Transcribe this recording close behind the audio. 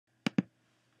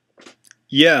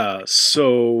Yeah,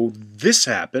 so this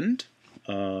happened.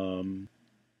 Um,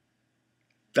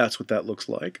 that's what that looks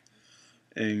like.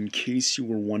 In case you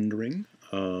were wondering,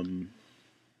 I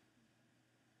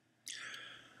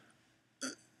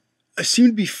seem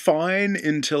to be fine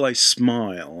until I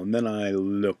smile, and then I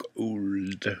look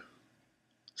old.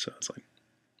 So it's like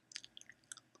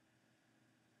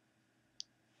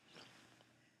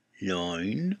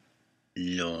line,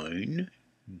 line,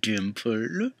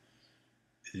 dimple,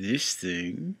 this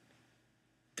thing,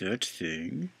 that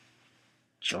thing,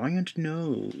 giant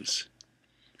nose.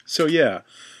 So yeah,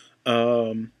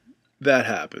 that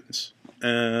happens.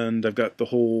 And I've got the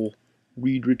whole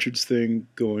Reed Richards thing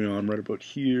going on right about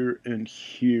here and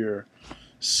here.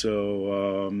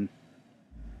 So,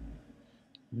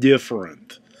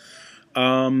 different.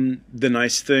 The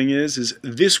nice thing is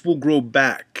this will grow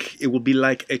back. It will be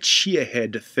like a chia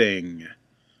head thing.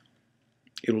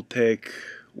 It'll take,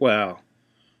 well,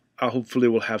 I hopefully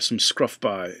will have some scruff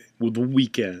by with the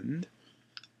weekend.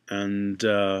 And,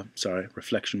 sorry,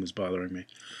 reflection was bothering me.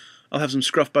 I'll have some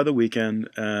scruff by the weekend,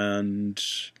 and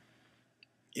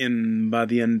by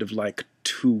the end of like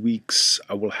 2 weeks,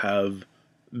 I will have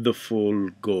the full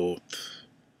goat.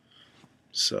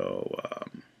 So,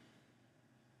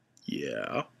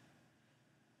 yeah.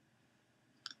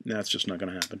 That's just not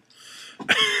going to happen.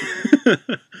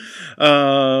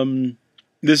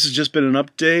 This has just been an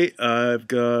update. I've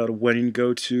got a wedding to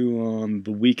go to on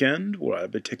the weekend where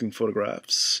I've been taking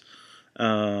photographs.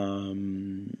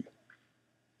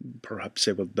 Perhaps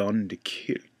I will don the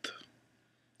kilt.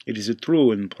 It is a true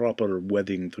and proper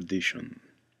wedding tradition.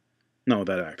 No,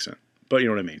 that accent. But you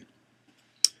know what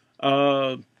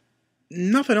I mean.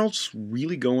 Nothing else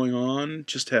really going on.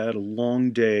 Just had a long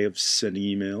day of sending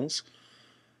emails.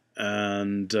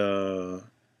 And for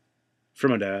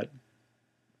my dad,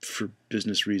 for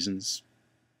business reasons,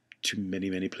 to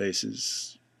many, many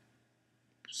places.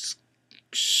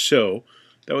 So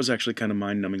that was actually kind of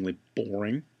mind-numbingly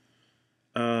boring.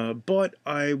 But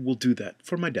I will do that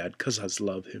for my dad because I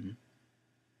love him.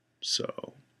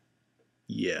 So,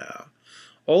 yeah.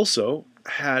 Also,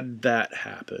 had that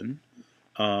happen,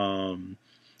 friend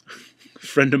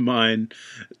of mine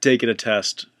taking a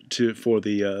test for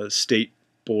the state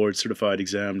board certified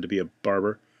exam to be a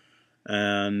barber,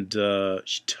 and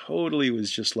she totally was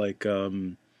just like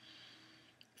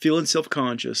feeling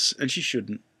self-conscious, and she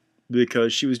shouldn't,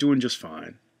 because she was doing just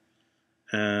fine.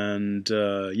 And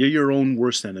you're your own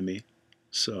worst enemy.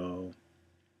 So,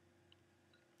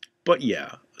 but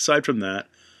yeah, aside from that,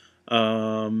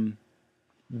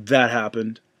 that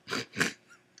happened.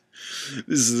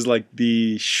 This is like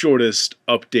the shortest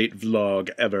update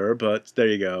vlog ever, but there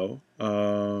you go.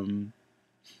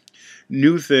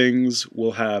 New things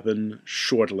will happen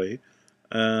shortly,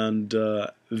 and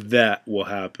that will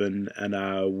happen, and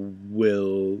I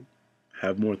will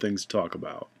have more things to talk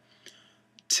about.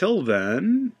 Till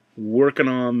then, working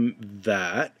on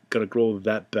that, gonna grow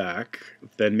that back,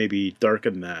 then maybe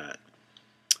darken that,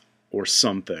 or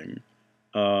something.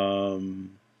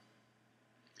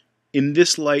 In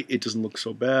this light, it doesn't look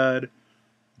so bad,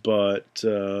 but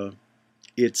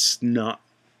it's not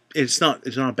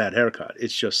a bad haircut.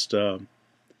 It's just it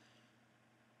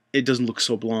doesn't look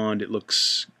so blonde. It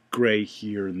looks gray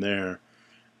here and there,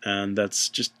 and that's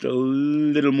just a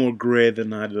little more gray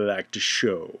than I'd like to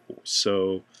show.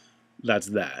 So that's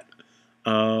that.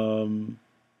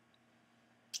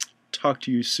 Talk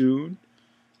to you soon.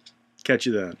 Catch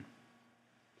you then.